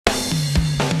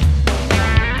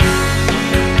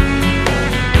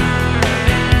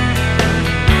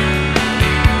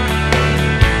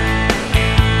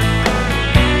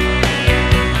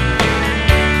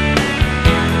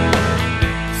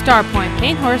Star Point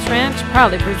Paint Horse Ranch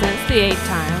proudly presents the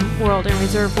 8-time World and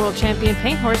Reserve World Champion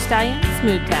Paint Horse Stallion,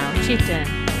 Smooththown Chieftain.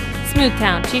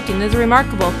 Smooththown Chieftain is a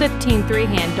remarkable 15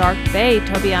 3-hand dark bay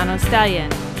Tobiano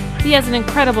stallion. He has an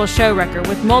incredible show record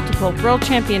with multiple World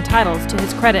Champion titles to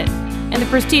his credit, and the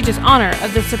prestigious honor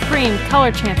of the Supreme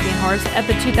Color Champion horse at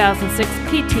the 2006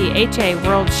 PTHA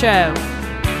World Show.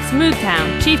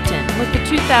 Smooththown Chieftain was the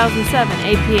 2007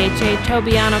 APHA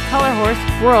Tobiano Color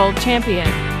Horse World Champion.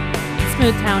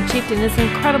 Smooththown Chieftain is an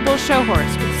incredible show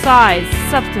horse with size,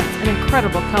 substance, and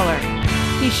incredible color.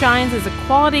 He shines as a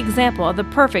quality example of the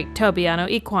perfect Tobiano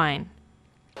equine.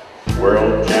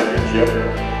 World Championship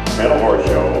Metal Horse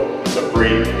Show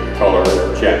Supreme Color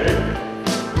Champion.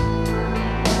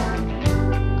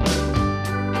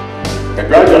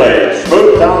 Congratulations,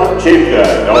 Smooththown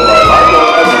Chieftain, owned by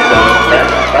Michael Edmondson, Grant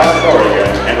Pass, Oregon,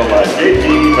 handled by JT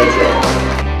Mitchell.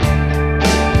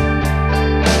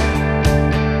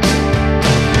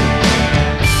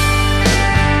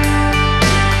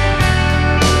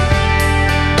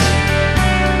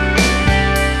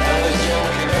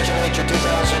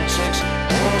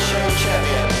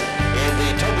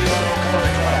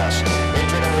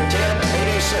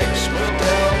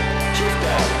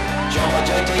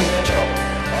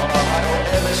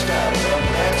 From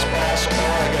Grants Pass,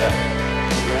 Oregon,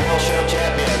 your World Show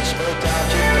champion, Smooththown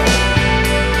Chieftain.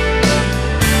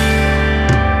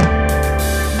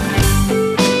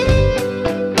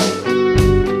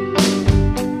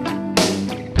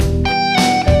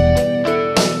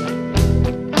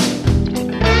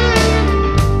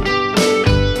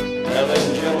 Ladies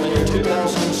and gentlemen, your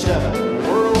 2007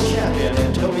 World Champion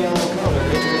in Tobiano color,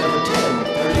 entry number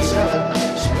 1037,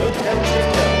 Smooththown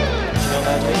Chieftain. Shown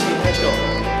by JT Mitchell.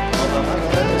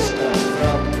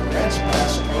 From Grants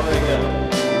Pass, Oregon,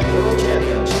 World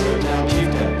Champion, Smooththown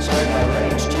Chieftain, signed by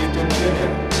Range Chieftain Jr.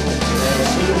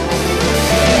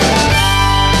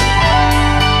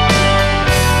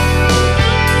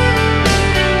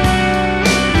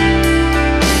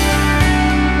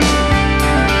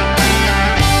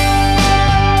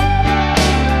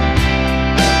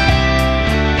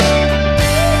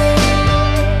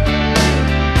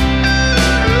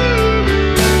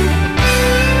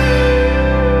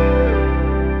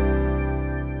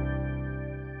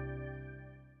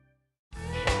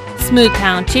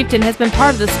 Smooththown Chieftain has been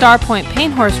part of the Star Point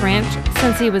Paint Horse Ranch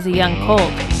since he was a young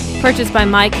colt. Purchased by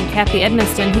Mike and Kathy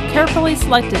Edmonston, who carefully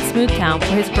selected Smooththown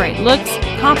for his great looks,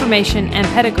 conformation, and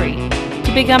pedigree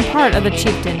to become part of the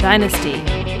Chieftain dynasty.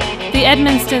 The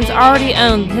Edmonstons already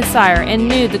owned his sire and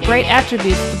knew the great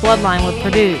attributes the bloodline would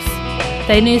produce.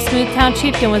 They knew Smooththown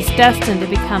Chieftain was destined to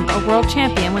become a world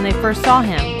champion when they first saw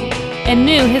him, and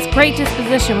knew his great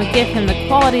disposition would give him the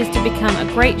qualities to become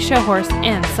a great show horse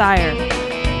and sire.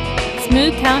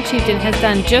 Smooththown Chieftain has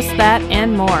done just that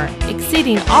and more.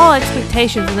 Exceeding all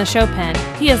expectations in the show pen,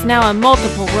 he is now a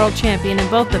multiple world champion in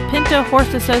both the Pinto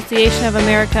Horse Association of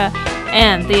America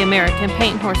and the American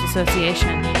Paint Horse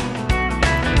Association.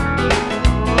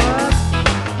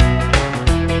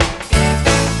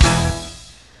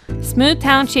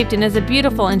 Smooththown Chieftain is a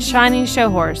beautiful and shining show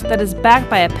horse that is backed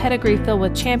by a pedigree filled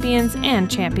with champions and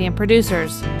champion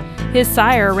producers. His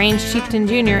sire, Range Chieftain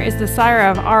Jr., is the sire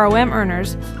of ROM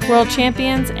earners, world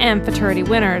champions, and futurity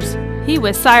winners. He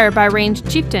was sired by Range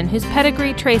Chieftain, whose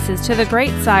pedigree traces to the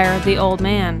great sire, the Old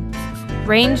Man.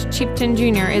 Range Chieftain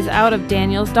Jr. is out of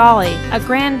Daniel's Dolly, a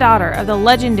granddaughter of the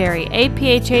legendary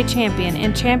APHA champion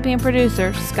and champion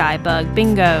producer, Skybug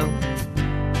Bingo.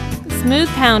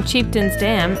 Smooththown Chieftain's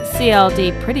dam,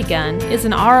 CLD Pretty Gun, is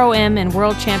an ROM and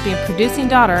world champion producing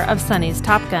daughter of Sonny's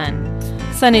Top Gun.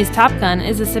 Sonny's Top Gun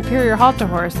is a superior halter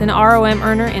horse and ROM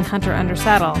earner in Hunter Under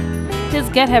Saddle. His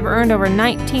get have earned over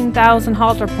 19,000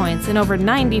 halter points and over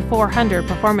 9,400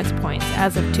 performance points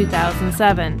as of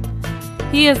 2007.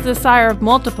 He is the sire of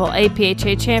multiple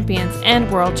APHA champions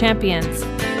and world champions.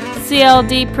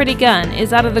 CLD Pretty Gun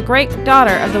is out of the great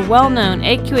daughter of the well-known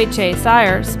AQHA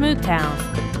sire, Smooththown.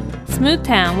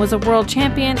 Smooththown was a world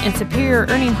champion and superior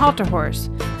earning halter horse,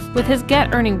 with his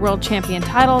get earning world champion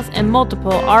titles and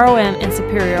multiple ROM and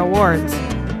superior awards.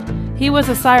 He was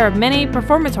the sire of many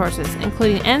performance horses,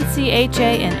 including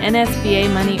NCHA and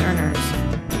NSBA money earners.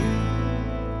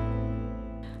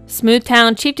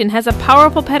 Smooththown Chieftain has a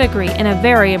powerful pedigree and a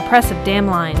very impressive dam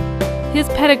line. His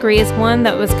pedigree is one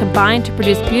that was combined to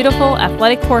produce beautiful,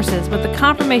 athletic horses with the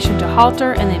conformation to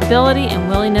halter and the ability and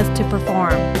willingness to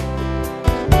perform.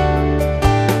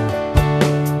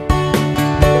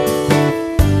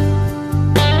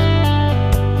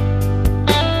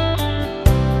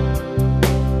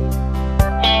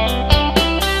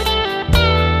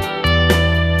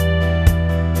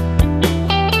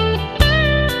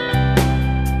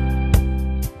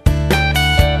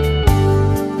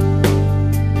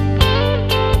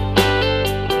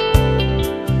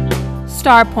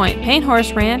 Star Point Paint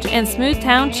Horse Ranch and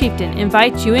Smooththown Chieftain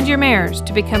invite you and your mares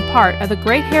to become part of the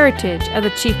great heritage of the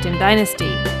Chieftain dynasty.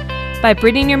 By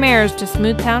breeding your mares to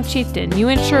Smooththown Chieftain, you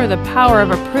ensure the power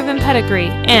of a proven pedigree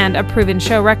and a proven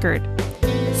show record.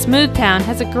 Smooththown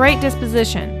has a great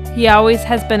disposition. He always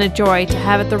has been a joy to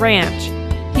have at the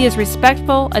ranch. He is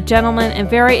respectful, a gentleman, and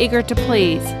very eager to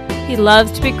please. He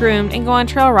loves to be groomed and go on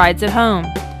trail rides at home.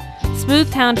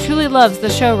 Smooththown truly loves the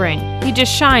show ring. He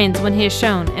just shines when he is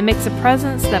shown and makes a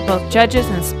presence that both judges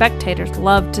and spectators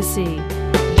love to see.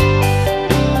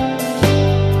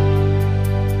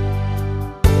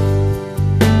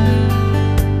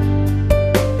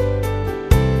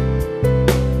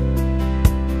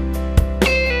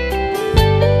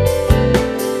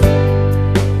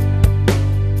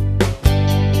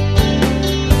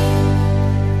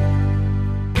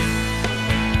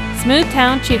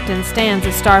 Smooththown Chieftain stands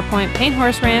at Star Point Paint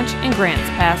Horse Ranch in Grants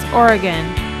Pass, Oregon.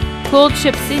 Cooled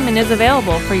ship semen is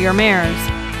available for your mares.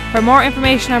 For more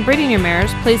information on breeding your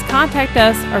mares, please contact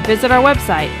us or visit our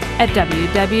website at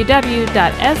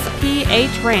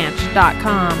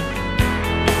www.sphranch.com.